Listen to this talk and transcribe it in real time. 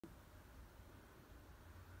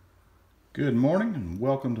Good morning and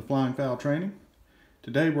welcome to Flying Fowl Training.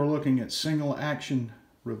 Today we're looking at single action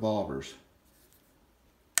revolvers.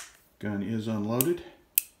 Gun is unloaded.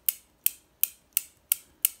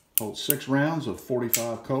 Holds 6 rounds of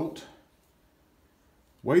 .45 Colt.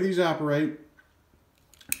 Way these operate: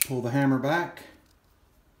 pull the hammer back,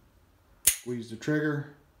 squeeze the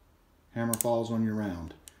trigger, hammer falls on your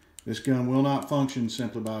round. This gun will not function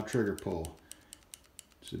simply by a trigger pull.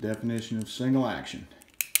 It's the definition of single action.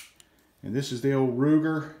 And this is the old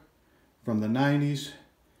Ruger from the 90s,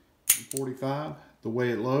 45. The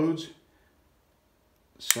way it loads,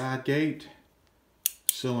 side gate,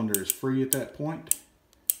 cylinder is free at that point.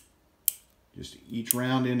 Just each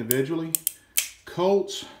round individually.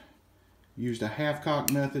 Colts used a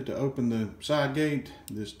half-cock method to open the side gate.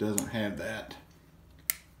 This doesn't have that.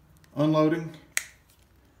 Unloading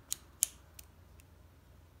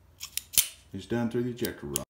is done through the ejector rod.